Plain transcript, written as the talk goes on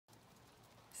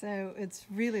So it's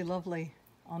really lovely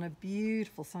on a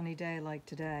beautiful sunny day like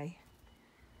today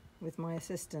with my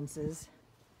assistances.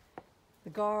 The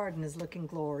garden is looking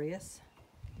glorious.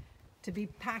 To be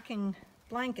packing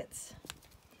blankets.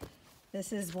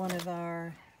 This is one of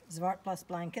our Zwartbles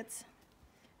blankets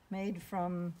made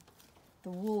from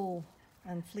the wool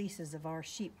and fleeces of our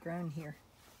sheep grown here.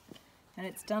 And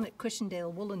it's done at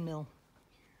Cushendale Woolen Mill.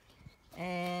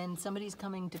 And somebody's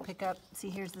coming to pick up, see,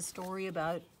 here's the story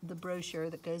about the brochure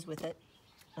that goes with it.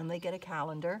 And they get a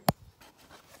calendar.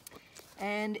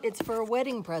 And it's for a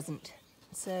wedding present.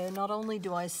 So not only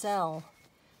do I sell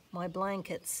my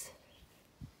blankets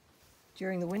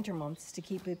during the winter months to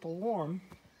keep people warm,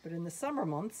 but in the summer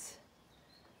months,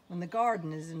 when the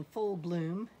garden is in full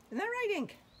bloom, isn't that right,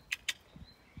 Ink?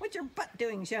 What's your butt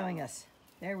doing showing us?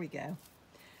 There we go.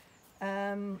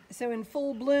 So in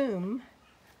full bloom,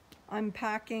 I'm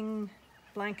packing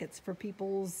blankets for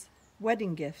people's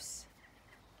wedding gifts,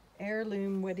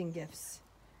 heirloom wedding gifts.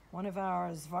 One of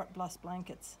our Zwartbles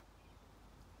blankets.